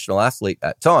a professional athlete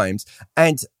at times,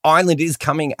 and Ireland is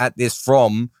coming at this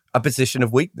from a position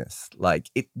of weakness.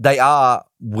 Like they are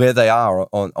where they are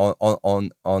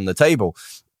on the table,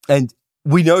 and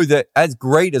we know that as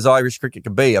great as Irish cricket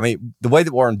can be, I mean, the way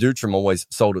that Warren Dutram always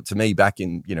sold it to me back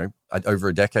in, over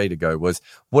a decade ago was,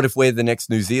 what if we're the next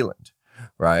New Zealand,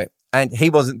 right? And he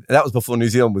wasn't, that was before New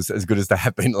Zealand was as good as they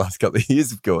have been the last couple of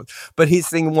years, of course. But his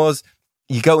thing was,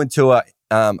 you go into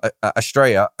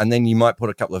Australia and then you might put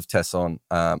a couple of tests on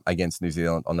against New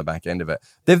Zealand on the back end of it.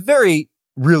 They're very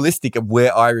realistic of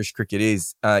where Irish cricket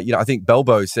is. I think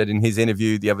Belbo said in his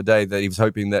interview the other day that he was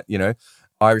hoping that,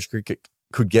 Irish cricket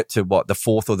could get to the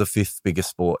fourth or the fifth biggest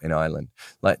sport in Ireland.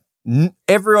 Like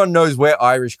everyone knows where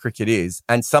Irish cricket is.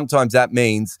 And sometimes that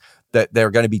means that there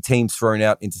are going to be teams thrown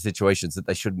out into situations that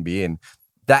they shouldn't be in.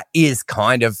 That is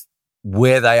kind of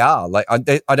where they are. Like,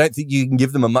 I don't think you can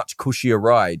give them a much cushier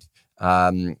ride.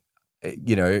 Even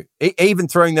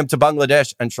throwing them to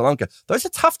Bangladesh and Sri Lanka, those are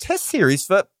tough test series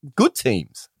for good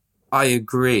teams. I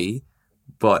agree.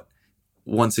 But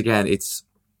once again,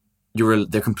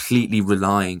 they're completely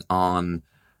relying on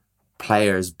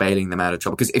players bailing them out of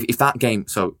trouble. Because if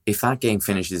that game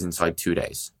finishes inside 2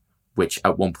 days, which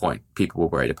at one point people were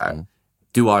worried about,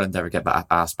 do Ireland ever get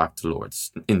asked back to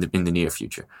Lords in the near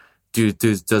future?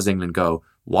 Does England go,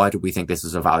 why do we think this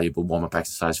is a valuable warm-up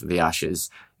exercise for the Ashes?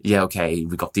 Yeah, okay,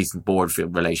 we got decent board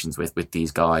relations with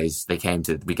these guys.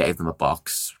 We gave them a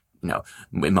box.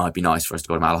 It might be nice for us to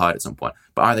go to Malahide at some point.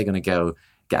 But are they going to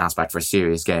get asked back for a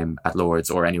serious game at Lords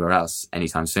or anywhere else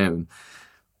anytime soon?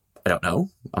 I don't know.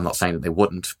 I'm not saying that they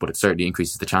wouldn't, but it certainly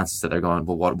increases the chances that they're going,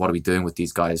 well, what are we doing with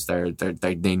these guys?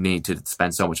 They need to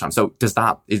spend so much time. So does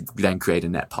that then create a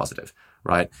net positive,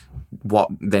 right?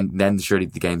 Then surely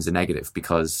the game's a negative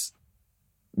because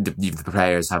the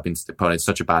players have been put in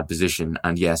such a bad position,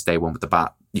 and yes, day one with the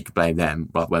bat, you could blame them,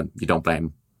 but when you don't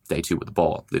blame day two with the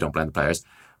ball, they don't blame the players.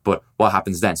 But what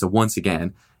happens then? So once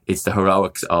again, it's the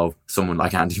heroics of someone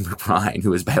like Andy McBride,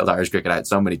 who has bailed Irish cricket out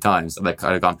so many times, and they've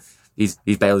kind of gone, he's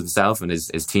bailed himself and his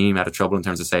team out of trouble in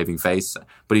terms of saving face,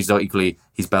 but he's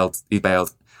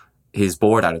bailed his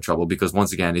board out of trouble because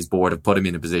once again his board have put him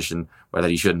in a position where that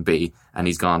he shouldn't be, and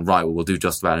he's gone, right, well, we'll do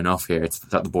just about enough here. It's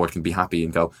that the board can be happy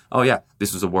and go, oh yeah,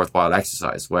 this was a worthwhile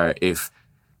exercise. Where if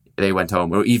they went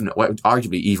home, or even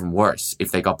arguably even worse,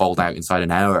 if they got bowled out inside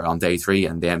an hour on day 3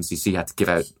 and the MCC had to give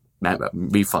out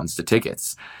refunds to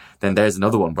tickets, then there's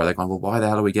another one where they're going, well, why the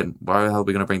hell are we going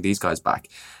to bring these guys back?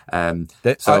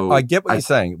 So I get what you're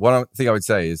saying. One thing I would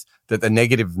say is that the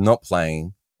negative of not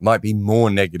playing might be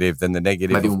more negative than the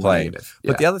negative of playing.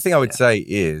 But the other thing I would say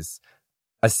is,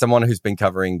 as someone who's been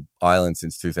covering Ireland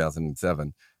since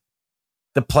 2007,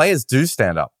 the players do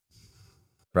stand up,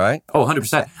 right? Oh,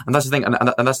 100%. And that's the thing. And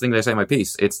that's the thing that I say in my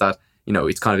piece. It's that,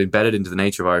 it's kind of embedded into the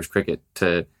nature of Irish cricket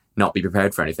to not be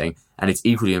prepared for anything. And it's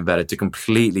equally embedded to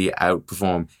completely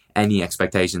outperform any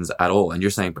expectations at all. And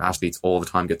you're saying athletes all the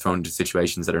time get thrown into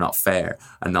situations that are not fair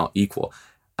and not equal.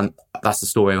 And that's the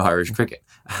story of Irish cricket.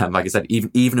 Like I said,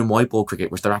 even in white ball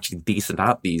cricket, which they're actually decent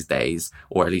at these days,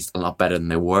 or at least a lot better than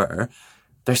they were,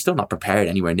 they're still not prepared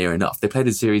anywhere near enough. They played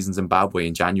a series in Zimbabwe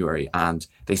in January and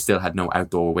they still had no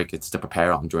outdoor wickets to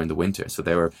prepare on during the winter. So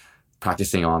they were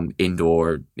practicing on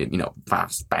indoor,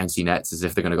 fast, bouncy nets as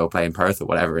if they're going to go play in Perth or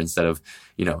whatever, instead of,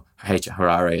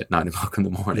 Harare at 9 o'clock in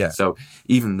the morning. Yeah. So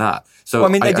even that. So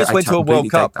they just went to a World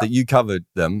Cup that you covered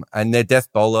them, and their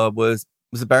death bowler was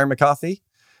it Barry McCarthy,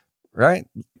 right?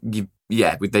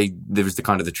 Yeah, there was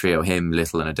the trio, him,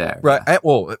 Little, and Adair. Right. Yeah.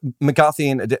 Well,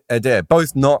 McCarthy and Adair,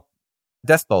 both not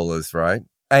death bowlers, right?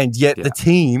 And yet the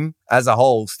team as a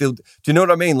whole still. Do you know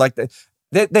what I mean? Like,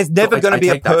 there's never going to be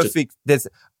a perfect.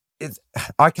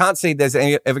 I can't see there's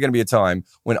ever going to be a time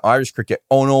when Irish cricket,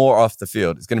 on or off the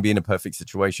field, is going to be in a perfect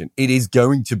situation. It is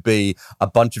going to be a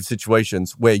bunch of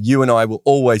situations where you and I will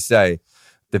always say,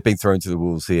 they've been thrown to the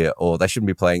wolves here, or they shouldn't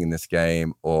be playing in this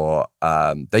game, or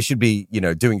they should be,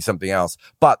 doing something else.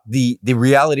 But the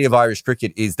reality of Irish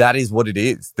cricket is that is what it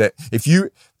is. That if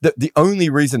the only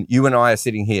reason you and I are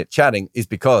sitting here chatting is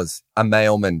because a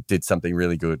mailman did something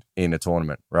really good in a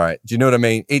tournament, right? Do you know what I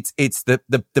mean? It's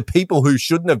the people who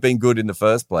shouldn't have been good in the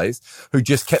first place, who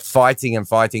just kept fighting and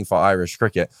fighting for Irish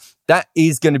cricket. That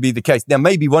is going to be the case. Now,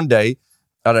 maybe one day,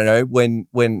 I don't know,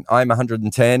 when I'm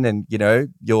 110 and,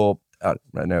 you're, I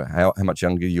don't know how much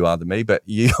younger you are than me, but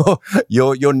you're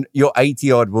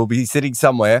 80 odd. We'll be sitting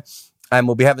somewhere and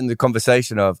we'll be having the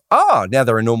conversation of, now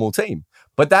they're a normal team.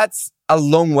 But that's a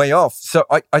long way off. So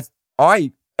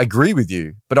I agree with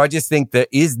you, but I just think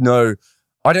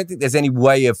I don't think there's any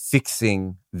way of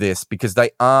fixing this, because they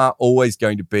are always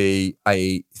going to be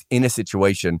in a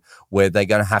situation where they're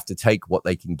going to have to take what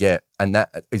they can get. And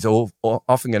that is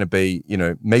often going to be,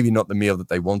 maybe not the meal that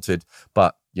they wanted,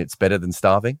 but it's better than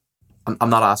starving. I'm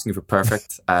not asking for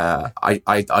perfect. I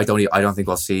don't think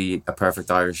we'll see a perfect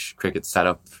Irish cricket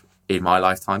setup in my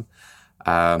lifetime.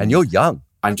 And you're young.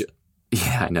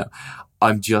 Yeah, I know.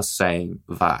 I'm just saying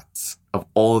that of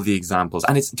all the examples,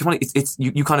 and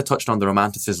you kind of touched on the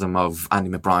romanticism of Andy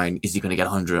McBride. Is he going to get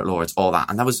 100 at Lords? All that,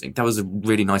 and that was a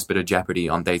really nice bit of jeopardy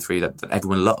on day 3 that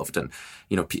everyone loved, and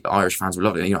Irish fans were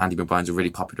loving it. Andy McBride's a really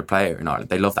popular player in Ireland.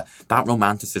 They love that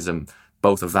romanticism.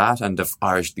 Both of that and of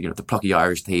Irish, the plucky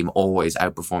Irish team always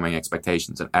outperforming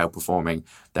expectations and outperforming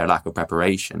their lack of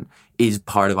preparation is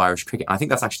part of Irish cricket. And I think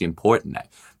that's actually important now,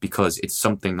 because it's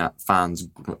something that fans,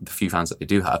 the few fans that they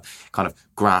do have, kind of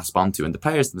grasp onto, and the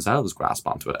players themselves grasp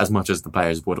onto it, as much as the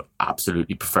players would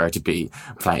absolutely prefer to be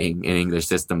playing in English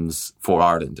systems for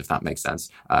Ireland, if that makes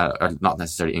sense. Or not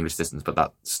necessarily English systems, but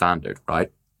that standard,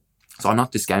 right? So I'm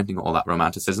not discounting all that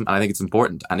romanticism, and I think it's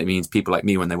important. And it means people like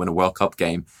me, when they win a World Cup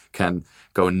game, can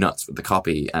go nuts with the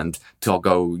copy and to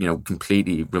go,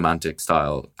 completely romantic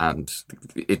style. And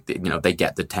they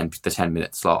get the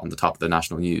 10-minute slot on the top of the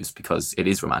national news because it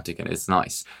is romantic and it's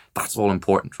nice. That's all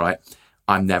important, right?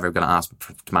 I'm never going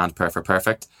to demand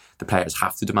perfect. The players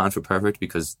have to demand for perfect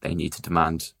because they need to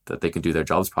demand that they can do their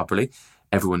jobs properly.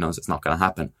 Everyone knows it's not going to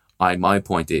happen. My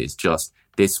point is just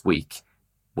this week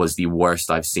was the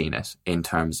worst I've seen it in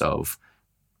terms of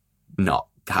not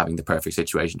having the perfect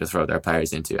situation to throw their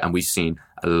players into. And we've seen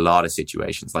a lot of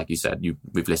situations, like you said,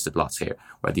 we've listed lots here,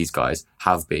 where these guys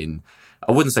have been,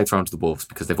 I wouldn't say thrown to the wolves,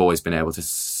 because they've always been able to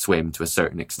swim to a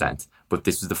certain extent. But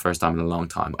this was the first time in a long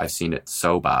time I've seen it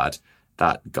so bad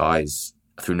that guys,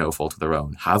 through no fault of their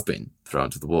own, have been thrown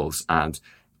to the wolves and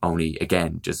only,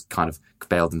 again, just kind of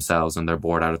bailed themselves and they're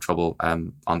bored out of trouble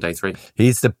on day 3.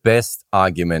 Here's the best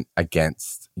argument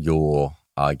against your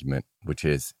argument, which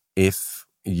is if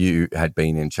you had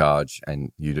been in charge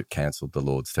and you'd cancelled the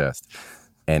Lord's Test,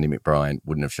 Andy McBride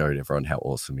wouldn't have showed everyone how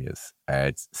awesome he is.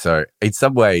 So in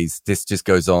some ways, this just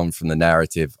goes on from the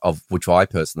narrative of which I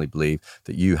personally believe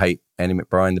that you hate Andy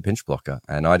McBride, the pinch blocker.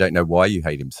 And I don't know why you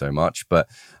hate him so much, but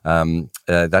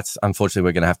that's unfortunately,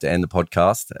 we're going to have to end the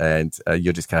podcast, and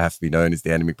you're just going to have to be known as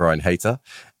the Andy McBride hater.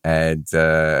 And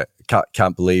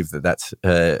can't believe that's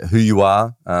who you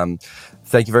are.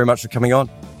 Thank you very much for coming on.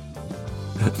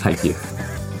 Thank you.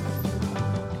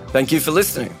 Thank you for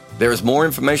listening. There is more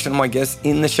information on my guests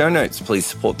in the show notes. Please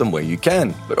support them where you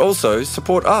can, but also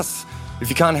support us. If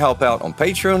you can't help out on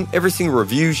Patreon, every single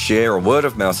review, share, or word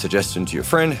of mouth suggestion to your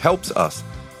friend helps us.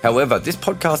 However, this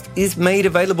podcast is made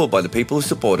available by the people who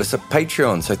support us at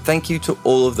Patreon, so thank you to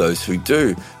all of those who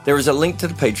do. There is a link to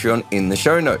the Patreon in the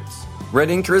show notes. Red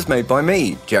Inker is made by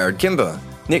me, Jared Kimber.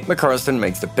 Nick McCorriston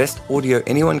makes the best audio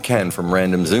anyone can from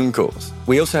random Zoom calls.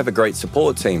 We also have a great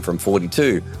support team from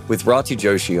 42 with Rati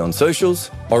Joshi on socials,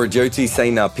 Orajoti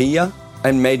Senapiya,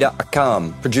 and Maida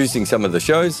Akam producing some of the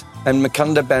shows, and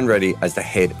Mukunda Banreddy as the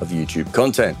head of YouTube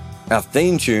content. Our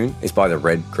theme tune is by the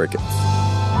Red Crickets.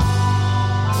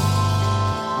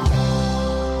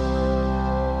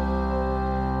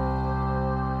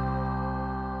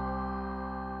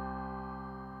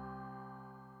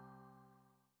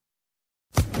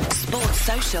 Sports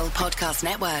Social Podcast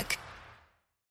Network.